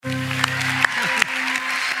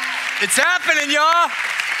It's happening, y'all.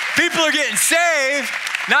 People are getting saved,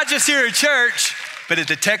 not just here at church, but at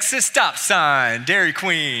the Texas stop sign, Dairy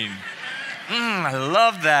Queen. I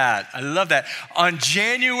love that. I love that. On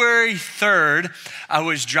January 3rd, I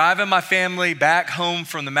was driving my family back home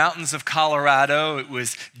from the mountains of Colorado. It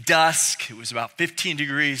was dusk. It was about 15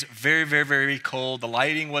 degrees, very, very, very cold. The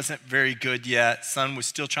lighting wasn't very good yet. Sun was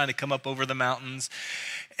still trying to come up over the mountains.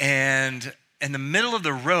 And in the middle of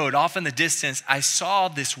the road, off in the distance, I saw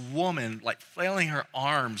this woman like flailing her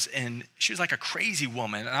arms, and she was like a crazy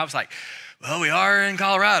woman. And I was like, well, we are in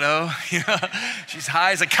Colorado. She's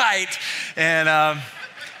high as a kite. And I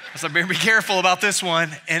was like, be careful about this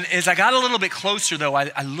one. And as I got a little bit closer, though,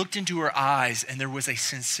 I looked into her eyes, and there was a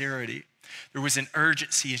sincerity. There was an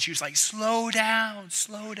urgency, and she was like, slow down,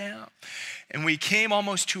 slow down. And we came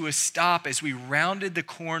almost to a stop as we rounded the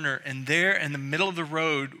corner, and there in the middle of the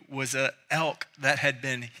road was an elk that had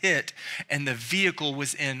been hit, and the vehicle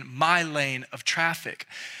was in my lane of traffic.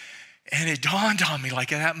 And it dawned on me,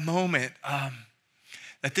 like at that moment,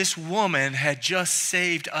 that this woman had just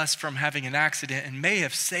saved us from having an accident and may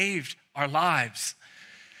have saved our lives.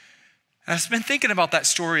 And I've been thinking about that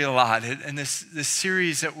story a lot in this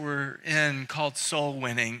series that we're in called Soul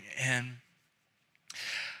Winning. And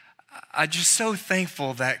I'm just so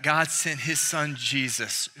thankful that God sent his son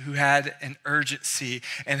Jesus, who had an urgency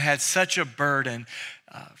and had such a burden.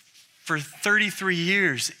 For 33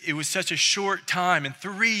 years, it was such a short time. In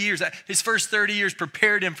 3 years, his first 30 years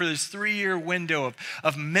prepared him for this 3-year window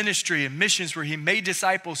of ministry and missions where he made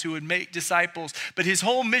disciples who would make disciples. But his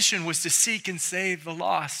whole mission was to seek and save the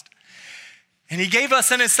lost. And he gave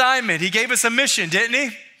us an assignment. He gave us a mission, didn't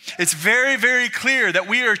he? It's very, very clear that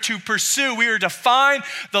we are to pursue, we are to find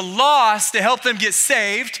the lost to help them get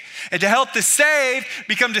saved, and to help the saved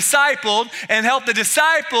become discipled, and help the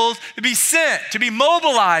disciples to be sent, to be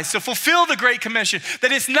mobilized, to fulfill the Great Commission.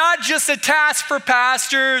 That it's not just a task for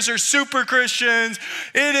pastors or super Christians.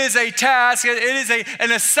 It is a task, it is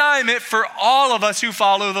an assignment for all of us who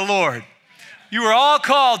follow the Lord. You are all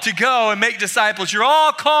called to go and make disciples. You're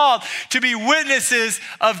all called to be witnesses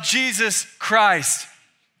of Jesus Christ.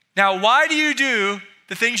 Now, why do you do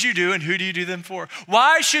the things you do, and who do you do them for?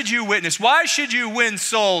 Why should you witness? Why should you win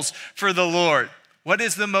souls for the Lord? What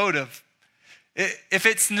is the motive? If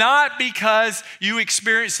it's not because you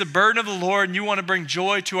experience the burden of the Lord and you want to bring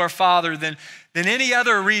joy to our Father, then any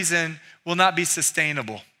other reason will not be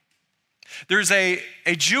sustainable. There's a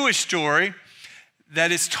Jewish story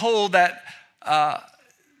that is told that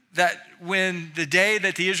when the day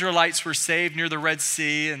that the Israelites were saved near the Red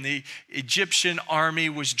Sea and the Egyptian army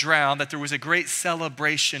was drowned, that there was a great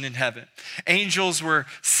celebration in heaven. Angels were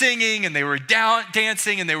singing and they were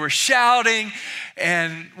dancing and they were shouting.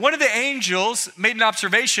 And one of the angels made an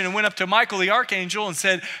observation and went up to Michael, the archangel, and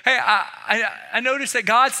said, hey, I noticed that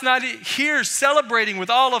God's not here celebrating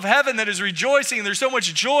with all of heaven that is rejoicing and there's so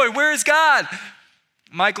much joy. Where is God?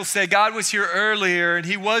 Michael said, God was here earlier and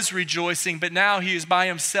he was rejoicing, but now he is by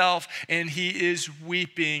himself and he is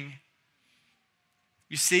weeping.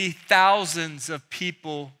 You see, thousands of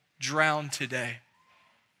people drown today.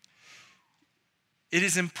 It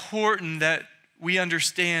is important that we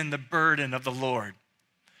understand the burden of the Lord.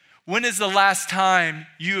 When is the last time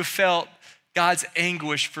you have felt God's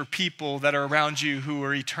anguish for people that are around you who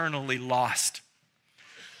are eternally lost?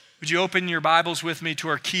 Would you open your Bibles with me to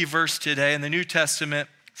our key verse today in the New Testament,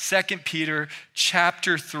 2 Peter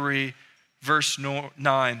chapter 3, verse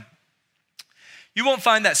 9. You won't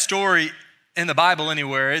find that story in the Bible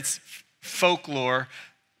anywhere. It's folklore,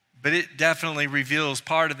 but it definitely reveals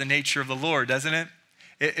part of the nature of the Lord, doesn't it?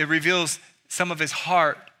 It reveals some of his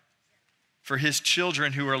heart for his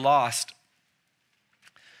children who are lost.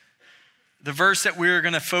 The verse that we're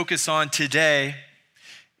going to focus on today,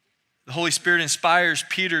 the Holy Spirit inspires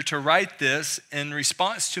Peter to write this in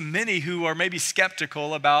response to many who are maybe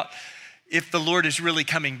skeptical about if the Lord is really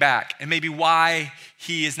coming back and maybe why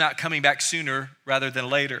he is not coming back sooner rather than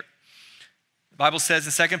later. The Bible says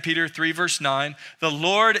in 2 Peter 3 verse 9, the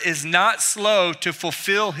Lord is not slow to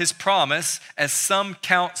fulfill his promise as some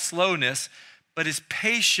count slowness, but is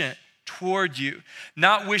patient toward you,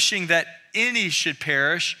 not wishing that any should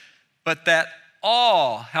perish, but that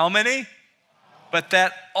all, how many? But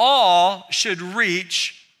that all should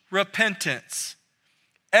reach repentance.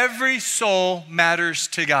 Every soul matters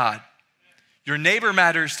to God. Your neighbor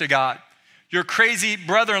matters to God. Your crazy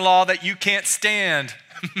brother-in-law that you can't stand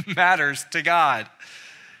matters to God.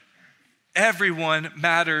 Everyone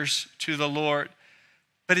matters to the Lord.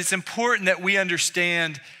 But it's important that we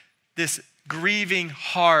understand this grieving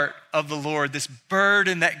heart of the Lord, this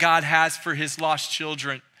burden that God has for his lost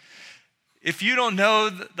children. If you don't know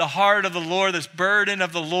the heart of the Lord, this burden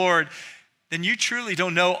of the Lord, then you truly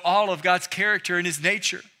don't know all of God's character and his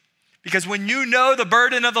nature. Because when you know the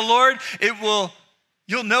burden of the Lord,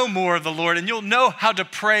 you'll know more of the Lord, and you'll know how to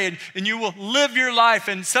pray, and you will live your life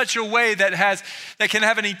in such a way that can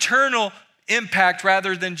have an eternal impact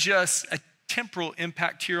rather than just a temporal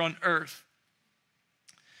impact here on earth.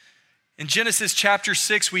 In Genesis chapter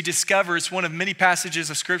 6, we discover, it's one of many passages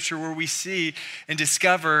of scripture where we see and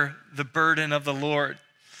discover the burden of the Lord.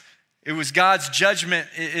 It was God's judgment.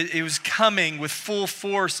 It was coming with full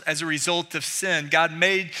force as a result of sin. God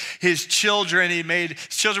made his children. He made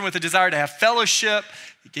his children with a desire to have fellowship.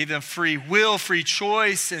 He gave them free will, free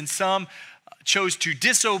choice, and some chose to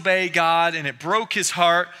disobey God, and it broke his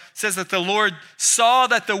heart. It says that the Lord saw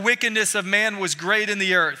that the wickedness of man was great in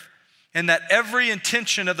the earth, and that every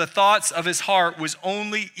intention of the thoughts of his heart was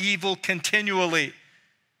only evil continually.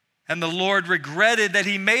 And the Lord regretted that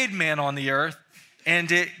he made man on the earth,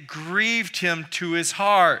 and it grieved him to his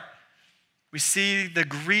heart. We see the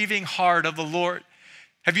grieving heart of the Lord.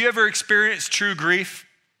 Have you ever experienced true grief?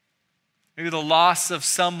 Maybe the loss of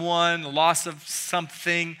someone, the loss of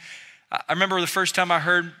something. I remember the first time I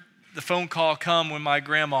heard the phone call come when my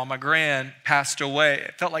gran passed away.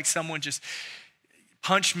 It felt like someone just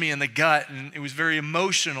punched me in the gut, and it was very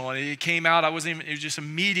emotional, and it came out, it was just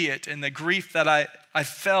immediate, and the grief that I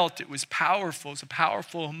felt, it was powerful. It's a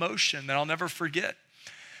powerful emotion that I'll never forget.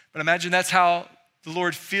 But imagine that's how the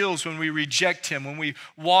Lord feels when we reject him, when we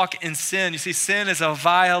walk in sin. You see, sin is a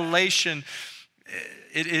violation.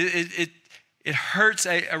 It hurts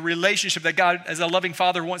a relationship that God, as a loving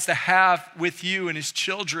father, wants to have with you and his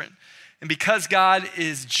children. And because God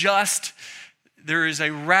is just, there is a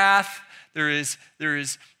wrath. There is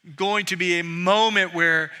going to be a moment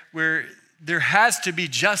where there has to be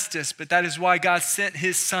justice, but that is why God sent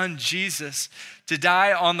his son Jesus to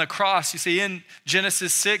die on the cross. You see, in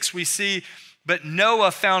Genesis 6, we see, but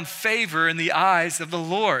Noah found favor in the eyes of the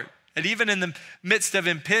Lord. And even in the midst of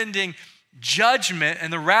impending judgment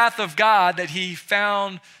and the wrath of God,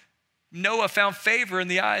 Noah found favor in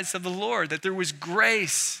the eyes of the Lord, that there was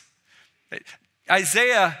grace.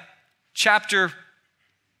 Isaiah chapter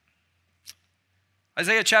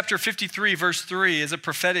 53, verse 3 is a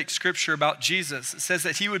prophetic scripture about Jesus. It says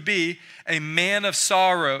that he would be a man of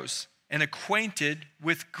sorrows and acquainted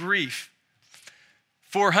with grief.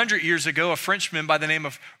 400 years ago, a Frenchman by the name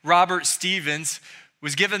of Robert Stevens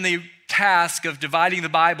was given the task of dividing the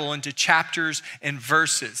Bible into chapters and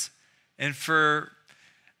verses. And for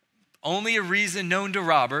only a reason known to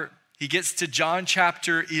Robert, he gets to John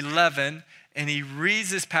chapter 11, and he reads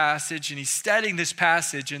this passage, and he's studying this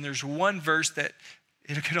passage, and there's one verse that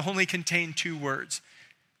it could only contain two words: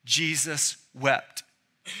 Jesus wept.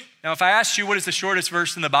 Now, if I asked you what is the shortest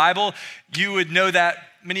verse in the Bible, you would know that,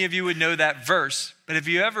 many of you would know that verse. But have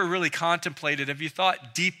you ever really contemplated, have you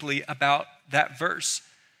thought deeply about that verse?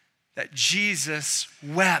 That Jesus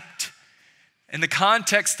wept. And the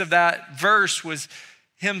context of that verse was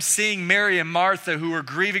him seeing Mary and Martha, who were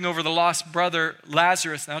grieving over the lost brother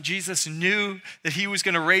Lazarus. Now, Jesus knew that he was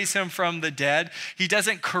going to raise him from the dead. He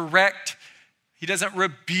doesn't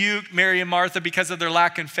rebuke Mary and Martha because of their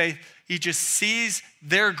lack in faith. He just sees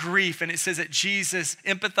their grief, and it says that Jesus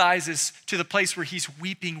empathizes to the place where he's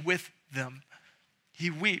weeping with them. He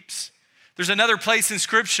weeps. There's another place in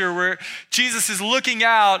scripture where Jesus is looking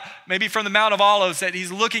out, maybe from the Mount of Olives, that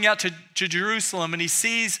he's looking out to Jerusalem, and he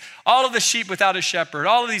sees all of the sheep without a shepherd,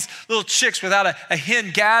 all of these little chicks without a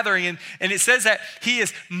hen gathering. And it says that he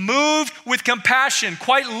is moved with compassion.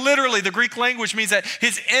 Quite literally, the Greek language means that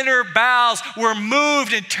his inner bowels were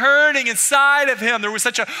moved and turning inside of him. There was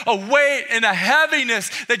such a weight and a heaviness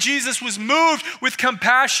that Jesus was moved with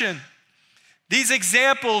compassion. These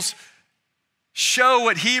examples show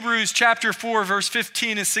what Hebrews chapter 4, verse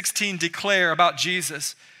 15 and 16 declare about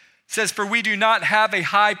Jesus. It says, "For we do not have a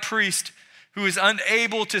high priest who is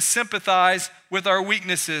unable to sympathize with our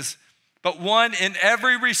weaknesses, but one in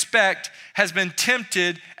every respect has been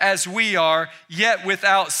tempted as we are, yet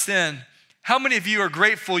without sin." How many of you are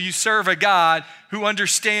grateful you serve a God who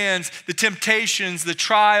understands the temptations, the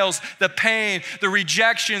trials, the pain, the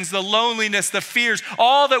rejections, the loneliness, the fears,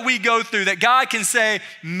 all that we go through, that God can say,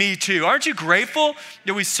 "Me too"? Aren't you grateful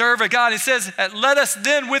that we serve a God? It says, "Let us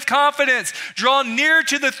then with confidence draw near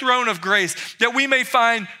to the throne of grace, that we may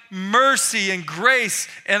find mercy and grace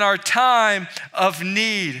in our time of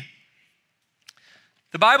need."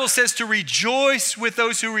 The Bible says to rejoice with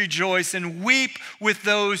those who rejoice and weep with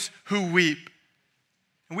those who weep.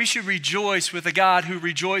 And we should rejoice with a God who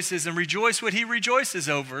rejoices, and rejoice what he rejoices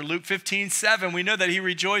over. Luke 15:7, we know that he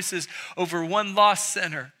rejoices over one lost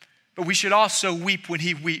sinner, but we should also weep when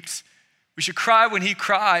he weeps. We We should cry when he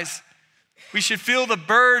cries. We should feel the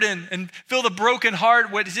burden and feel the broken heart,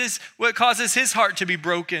 what causes his heart to be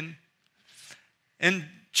broken. In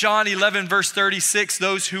John 11, verse 36,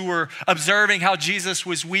 those who were observing how Jesus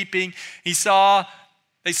was weeping, they saw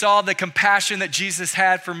the compassion that Jesus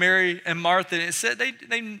had for Mary and Martha. And it said,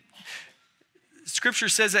 Scripture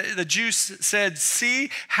says that the Jews said, see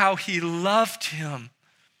how he loved him,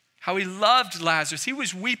 how he loved Lazarus. He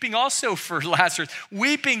was weeping also for Lazarus,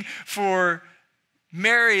 weeping for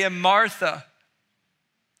Mary and Martha.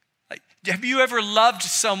 Like, have you ever loved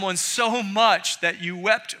someone so much that you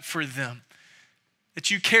wept for them?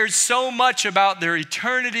 That you cared so much about their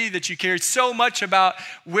eternity, that you cared so much about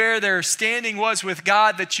where their standing was with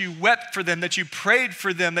God, that you wept for them, that you prayed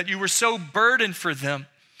for them, that you were so burdened for them.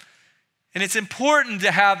 And it's important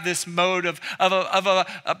to have this mode of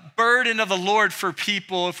a burden of the Lord for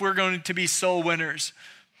people if we're going to be soul winners.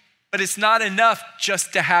 But it's not enough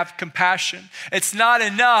just to have compassion. It's not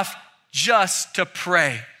enough just to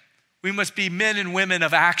pray. We must be men and women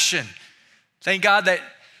of action. Thank God that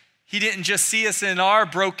he didn't just see us in our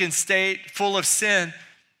broken state, full of sin.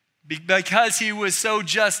 Because he was so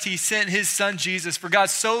just, he sent his son Jesus. For God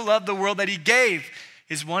so loved the world that he gave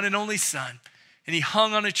his one and only son. And he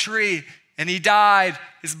hung on a tree and he died.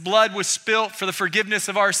 His blood was spilt for the forgiveness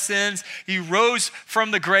of our sins. He rose from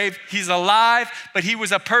the grave. He's alive, but he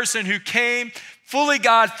was a person who came fully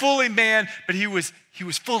God, fully man, but he was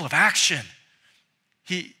full of action.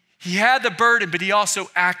 He had the burden, but he also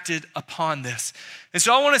acted upon this. And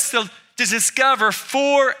so I want us to discover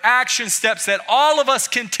 4 action steps that all of us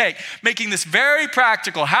can take, making this very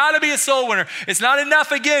practical. How to be a soul winner. It's not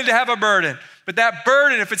enough, again, to have a burden, but that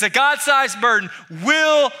burden, if it's a God-sized burden,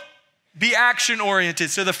 will be action-oriented.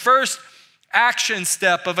 So the first action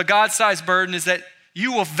step of a God-sized burden is that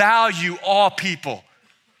you will value all people.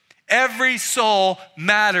 Every soul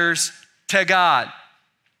matters to God.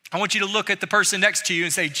 I want you to look at the person next to you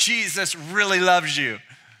and say, Jesus really loves you.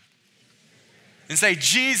 And say,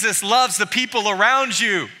 Jesus loves the people around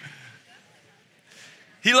you.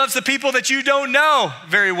 He loves the people that you don't know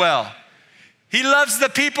very well. He loves the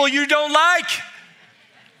people you don't like.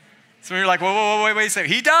 Some of you are like, wait a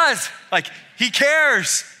second. He does. Like, he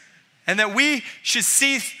cares. And that we should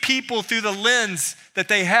see people through the lens that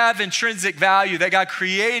they have intrinsic value, that God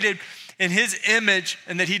created in his image,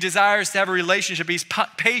 and that he desires to have a relationship. He's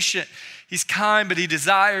patient. He's kind, but he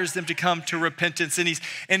desires them to come to repentance. And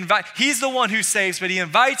he's the one who saves, but he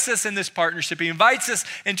invites us in this partnership. He invites us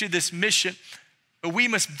into this mission. But we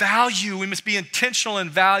must be intentional in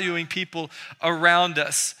valuing people around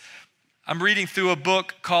us. I'm reading through a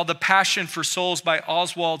book called The Passion for Souls by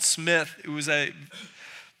Oswald Smith. It was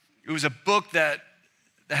a book that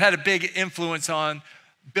had a big influence on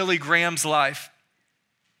Billy Graham's life.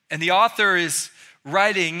 And the author is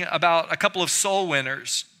writing about a couple of soul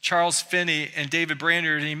winners, Charles Finney and David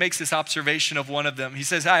Brainerd, and he makes this observation of one of them. He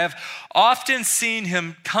says, I have often seen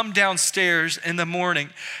him come downstairs in the morning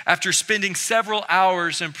after spending several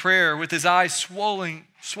hours in prayer with his eyes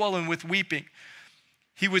swollen with weeping.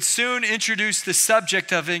 He would soon introduce the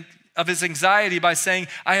subject of his anxiety by saying,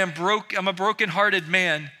 I'm a broken-hearted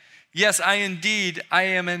man. Yes, I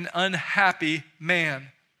am an unhappy man.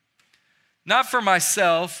 Not for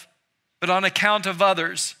myself, but on account of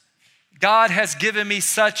others. God has given me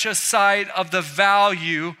such a sight of the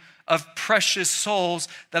value of precious souls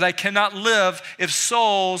that I cannot live if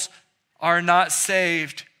souls are not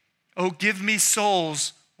saved. Oh, give me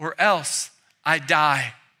souls or else I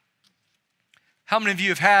die. How many of you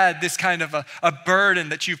have had this kind of a burden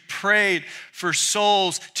that you've prayed for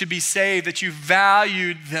souls to be saved, that you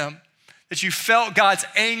valued them, that you felt God's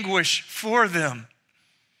anguish for them?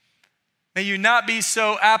 May you not be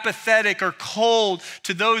so apathetic or cold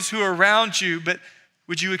to those who are around you, but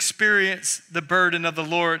would you experience the burden of the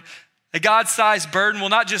Lord? A God-sized burden will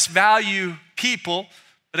not just value people,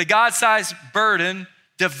 but a God-sized burden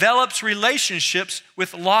develops relationships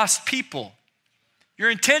with lost people. You're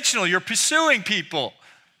intentional, you're pursuing people.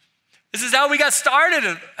 This is how we got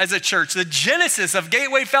started as a church. The genesis of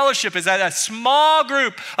Gateway Fellowship is that a small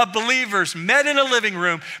group of believers met in a living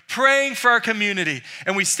room praying for our community.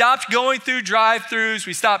 And we stopped going through drive-thrus.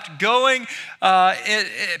 We stopped going,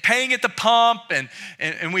 paying at the pump.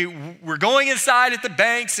 And we were going inside at the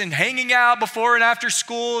banks and hanging out before and after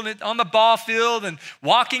school and on the ball field and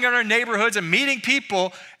walking in our neighborhoods and meeting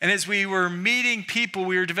people. And as we were meeting people,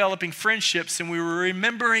 we were developing friendships and we were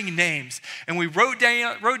remembering names. And we wrote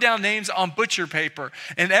down names names on butcher paper.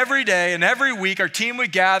 And every day and every week, our team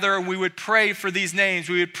would gather and we would pray for these names.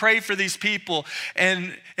 We would pray for these people.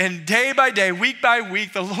 And day by day, week by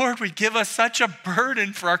week, the Lord would give us such a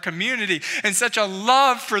burden for our community and such a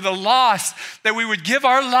love for the lost that we would give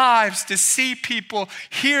our lives to see people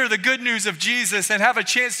hear the good news of Jesus and have a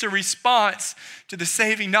chance to respond to the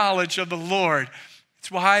saving knowledge of the Lord.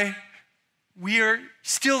 It's why we are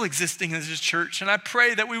still existing as a church. And I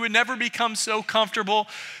pray that we would never become so comfortable,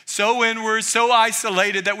 so inward, so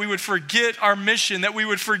isolated that we would forget our mission, that we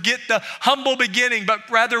would forget the humble beginning, but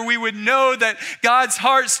rather we would know that God's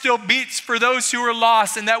heart still beats for those who are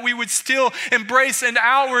lost, and that we would still embrace an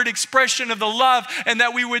outward expression of the love, and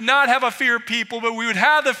that we would not have a fear of people, but we would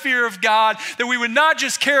have the fear of God, that we would not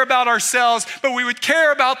just care about ourselves, but we would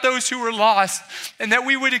care about those who are lost, and that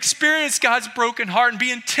we would experience God's broken heart and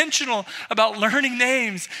be intentional about learning names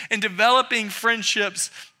and developing friendships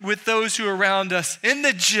with those who are around us in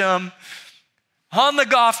the gym, on the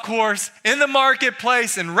golf course, in the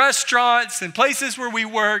marketplace, in restaurants, in places where we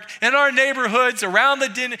work, in our neighborhoods, around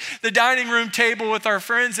the dining room table with our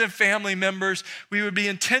friends and family members. We would be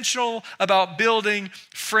intentional about building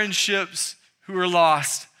friendships who are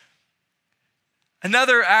lost.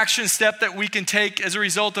 Another action step that we can take as a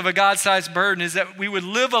result of a God-sized burden is that we would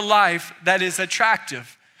live a life that is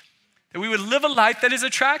attractive. That we would live a life that is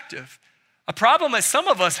attractive. A problem that some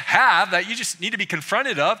of us have that you just need to be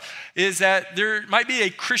confronted of is that there might be a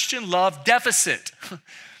Christian love deficit.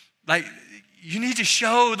 Like, you need to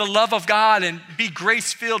show the love of God and be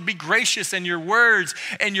grace-filled, be gracious in your words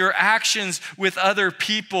and your actions with other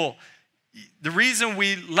people. The reason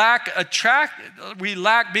we lack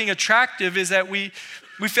being attractive is that we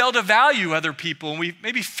fail to value other people, and we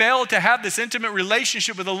maybe fail to have this intimate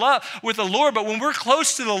relationship with the Lord. But when we're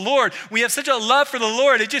close to the Lord, we have such a love for the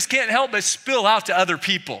Lord, it just can't help but spill out to other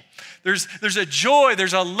people. There's a joy,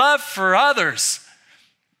 there's a love for others.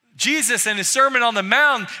 Jesus in his Sermon on the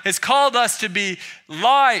Mount has called us to be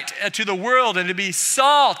light to the world and to be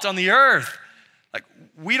salt on the earth. Like,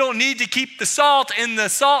 we don't need to keep the salt in the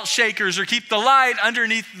salt shakers or keep the light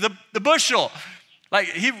underneath the bushel. Like,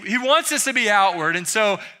 he wants us to be outward. And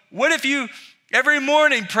so what if you every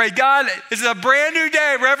morning pray, God, it's a brand new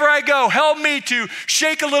day. Wherever I go, help me to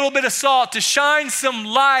shake a little bit of salt, to shine some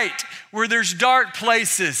light where there's dark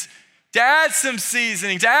places, to add some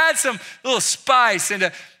seasoning, to add some little spice, and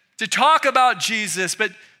to talk about Jesus.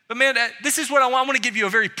 But man, this is what I want. I want to give you a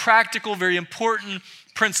very practical, very important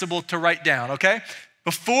principle to write down, okay?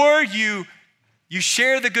 Before you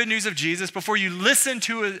share the good news of Jesus, before you listen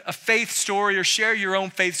to a faith story or share your own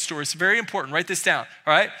faith story. It's very important. Write this down,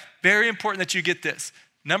 all right? Very important that you get this.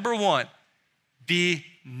 Number one, be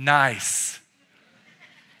nice.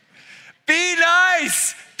 Be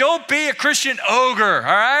nice. Don't be a Christian ogre,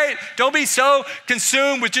 all right? Don't be so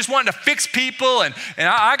consumed with just wanting to fix people and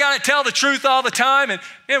I got to tell the truth all the time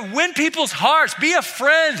and win people's hearts. Be a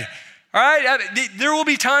friend, all right? There will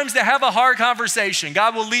be times to have a hard conversation.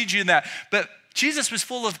 God will lead you in that. But Jesus was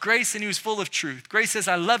full of grace and he was full of truth. Grace says,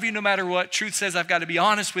 I love you no matter what. Truth says, I've got to be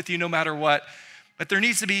honest with you no matter what. But there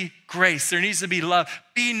needs to be grace. There needs to be love.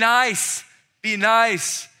 Be nice. Be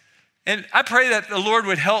nice. And I pray that the Lord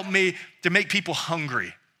would help me to make people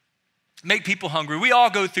hungry. Make people hungry. We all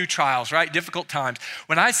go through trials, right? Difficult times.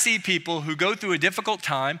 When I see people who go through a difficult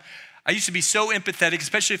time, I used to be so empathetic,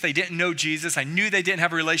 especially if they didn't know Jesus. I knew they didn't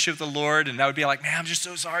have a relationship with the Lord, and I would be like, man, I'm just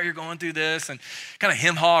so sorry you're going through this, and kind of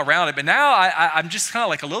hem-haw around it. But now I'm just kind of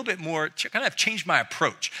like a little bit more, kind of changed my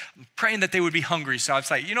approach. I'm praying that they would be hungry. So I was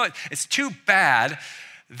like, you know what? It's too bad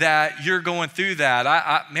that you're going through that.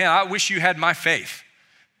 I wish you had my faith.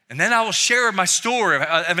 And then I will share my story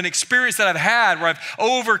of an experience that I've had where I've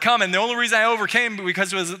overcome. And the only reason I overcame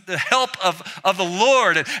because it was the help of the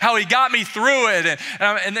Lord and how he got me through it.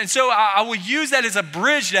 And so I will use that as a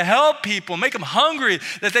bridge to help people, make them hungry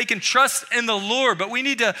that they can trust in the Lord. But we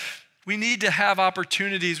need to have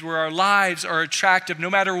opportunities where our lives are attractive no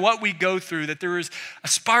matter what we go through, that there is a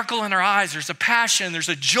sparkle in our eyes, there's a passion, there's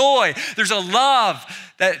a joy, there's a love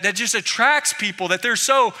that just attracts people, that they're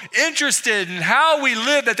so interested in how we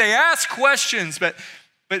live that they ask questions, but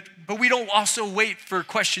we don't also wait for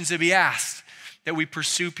questions to be asked, that we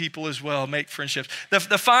pursue people as well, make friendships.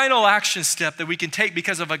 The final action step that we can take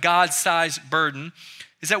because of a God-sized burden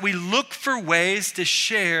is that we look for ways to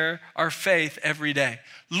share our faith every day.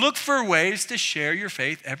 Look for ways to share your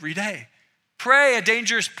faith every day. Pray a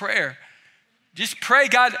dangerous prayer. Just pray,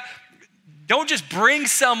 God, don't just bring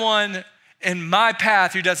someone in my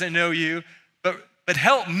path who doesn't know you, but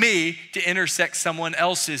help me to intersect someone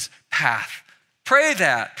else's path. Pray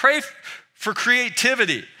that. Pray for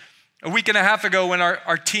creativity. A week and a half ago when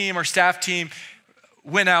our staff team,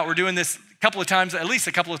 went out. We're doing this at least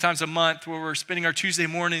a couple of times a month, where we're spending our Tuesday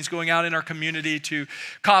mornings going out in our community to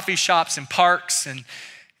coffee shops and parks.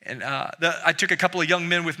 I took a couple of young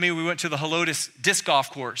men with me. We went to the Helotes disc golf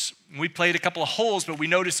course. We played a couple of holes, but we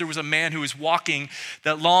noticed there was a man who was walking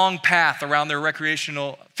that long path around their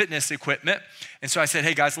recreational fitness equipment. And so I said,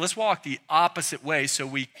 hey guys, let's walk the opposite way. So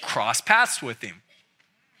we crossed paths with him.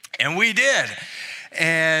 And we did.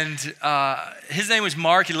 And his name was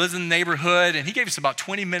Mark. He lives in the neighborhood, and he gave us about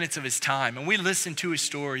 20 minutes of his time. And we listened to his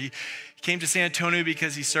story. He came to San Antonio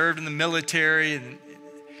because he served in the military, and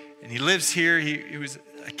he lives here. He was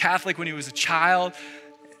a Catholic when he was a child.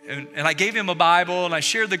 And I gave him a Bible, and I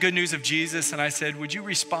shared the good news of Jesus. And I said, would you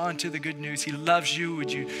respond to the good news? He loves you.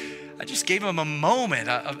 I just gave him a moment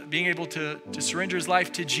of being able to surrender his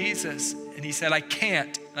life to Jesus. And he said, I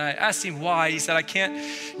can't. And I asked him why. He said, I can't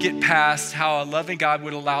get past how a loving God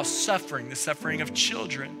would allow suffering, the suffering of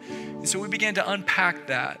children. And so we began to unpack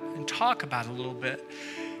that and talk about it a little bit.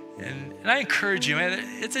 And I encourage you, man,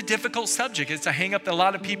 it's a difficult subject. It's a hang up that a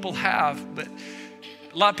lot of people have, but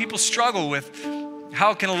a lot of people struggle with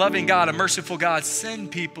how can a loving God, a merciful God,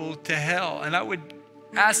 send people to hell? And I would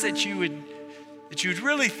ask that you would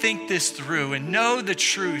really think this through and know the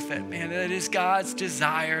truth that, man, that is God's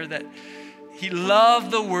desire, that he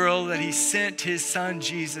loved the world, that he sent his son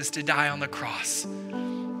Jesus to die on the cross.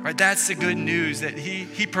 Right? That's the good news, that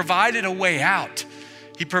he provided a way out.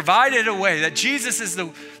 He provided a way, that Jesus is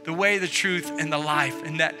the way, the truth, and the life,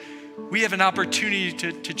 and that we have an opportunity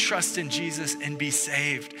to trust in Jesus and be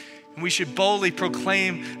saved. And we should boldly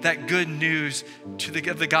proclaim that good news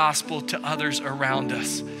of the gospel to others around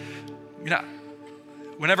us. You know,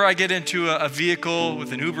 whenever I get into a vehicle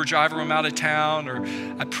with an Uber driver when I'm out of town, or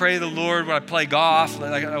I pray the Lord when I play golf,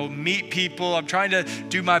 I will meet people. I'm trying to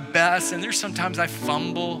do my best, and there's sometimes I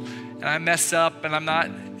fumble and I mess up, and I'm not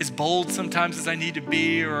as bold sometimes as I need to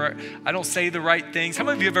be, or I don't say the right things. How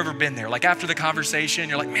many of you have ever been there? Like after the conversation,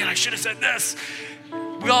 you're like, man, I should have said this.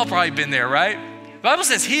 We all probably been there, right? The Bible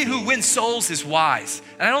says he who wins souls is wise.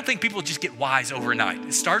 And I don't think people just get wise overnight.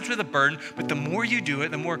 It starts with a burden, but the more you do it,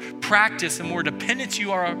 the more practice, the more dependent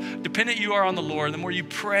you are on the Lord, the more you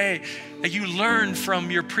pray, that you learn from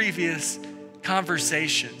your previous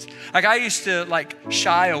conversations. Like I used to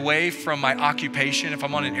shy away from my occupation. If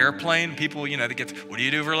I'm on an airplane, people, they get, what do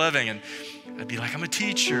you do for a living? And I'd be like, I'm a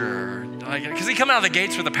teacher. Because they come out of the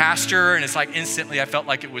gates with a pastor, and it's like instantly I felt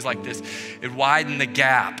like it was like this, it widened the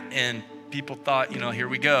gap, and people thought, here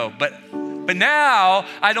we go. But now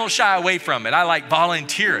I don't shy away from it. I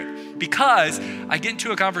volunteer it, because I get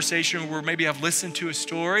into a conversation where maybe I've listened to a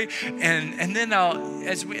story, and then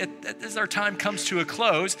as our time comes to a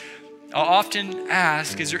close, I'll often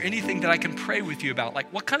ask, is there anything that I can pray with you about?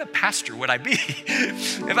 What kind of pastor would I be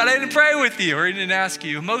if I didn't pray with you or didn't ask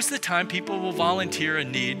you? Most of the time, people will volunteer a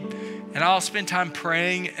need, and I'll spend time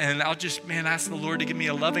praying, and I'll just, ask the Lord to give me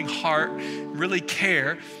a loving heart, really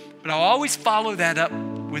care. But I'll always follow that up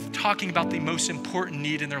with talking about the most important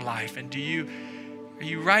need in their life. And are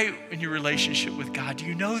you right in your relationship with God? Do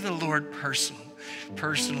you know the Lord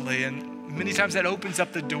personally? And many times that opens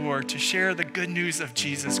up the door to share the good news of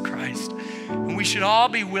Jesus Christ. And we should all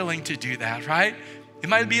be willing to do that, right? It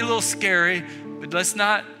might be a little scary, but let's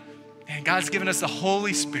not, God's given us the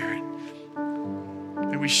Holy Spirit.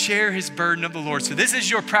 And we share his burden of the Lord. So this is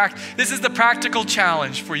the practical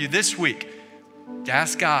challenge for you this week. To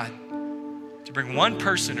ask God to bring one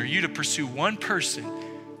person, or you to pursue one person,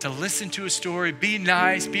 to listen to a story, be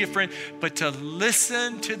nice, be a friend, but to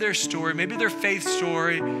listen to their story, maybe their faith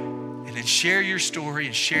story, and then share your story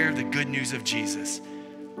and share the good news of Jesus.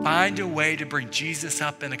 Find a way to bring Jesus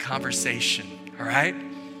up in a conversation, all right?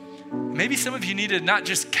 Maybe some of you need to not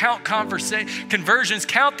just count conversions,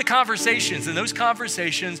 count the conversations, and those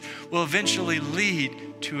conversations will eventually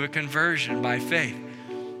lead to a conversion by faith.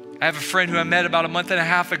 I have a friend who I met about a month and a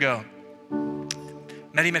half ago.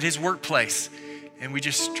 Met him at his workplace, and we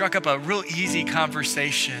just struck up a real easy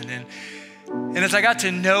conversation. And as I got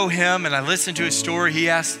to know him and I listened to his story, he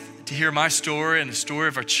asked to hear my story and the story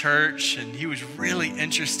of our church, and he was really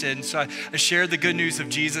interested. And so I shared the good news of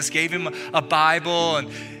Jesus, gave him a Bible,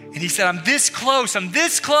 and he said, I'm this close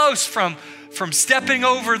from stepping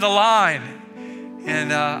over the line.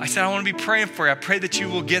 And I said, I want to be praying for you. I pray that you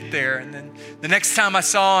will get there. And then the next time I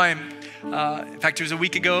saw him, in fact, it was a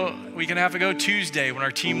week and a half ago, Tuesday, when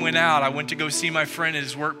our team went out, I went to go see my friend at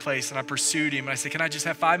his workplace, and I pursued him. And I said, can I just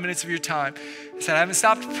have 5 minutes of your time? I said, I haven't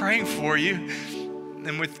stopped praying for you.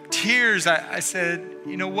 And with tears, I said,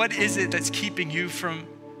 what is it that's keeping you from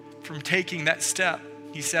taking that step?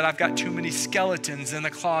 He said, I've got too many skeletons in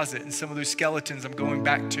the closet, and some of those skeletons I'm going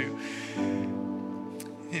back to.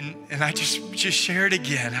 And I just shared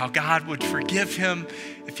again how God would forgive him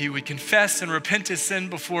if he would confess and repent his sin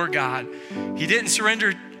before God. He didn't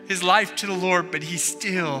surrender his life to the Lord, but he's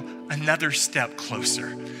still another step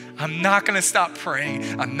closer. I'm not gonna stop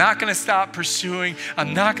praying. I'm not gonna stop pursuing.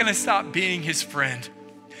 I'm not gonna stop being his friend.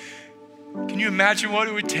 Can you imagine what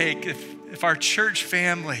it would take if our church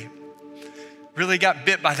family really got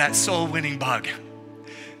bit by that soul-winning bug?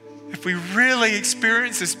 If we really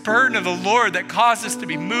experience this burden of the Lord that caused us to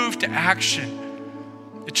be moved to action.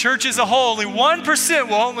 The church as a whole, only 1%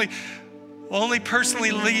 will only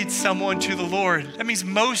personally lead someone to the Lord. That means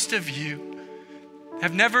most of you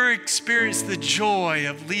have never experienced the joy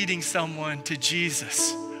of leading someone to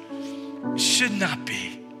Jesus. It should not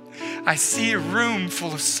be. I see a room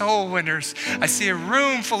full of soul winners. I see a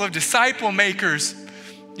room full of disciple makers.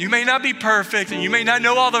 You may not be perfect and you may not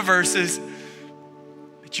know all the verses,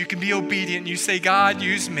 but you can be obedient. You say, God,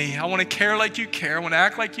 use me. I want to care like you care. I want to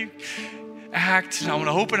act like you act. And I want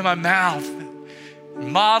to open my mouth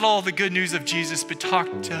and model the good news of Jesus, but talk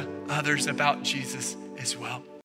to others about Jesus as well.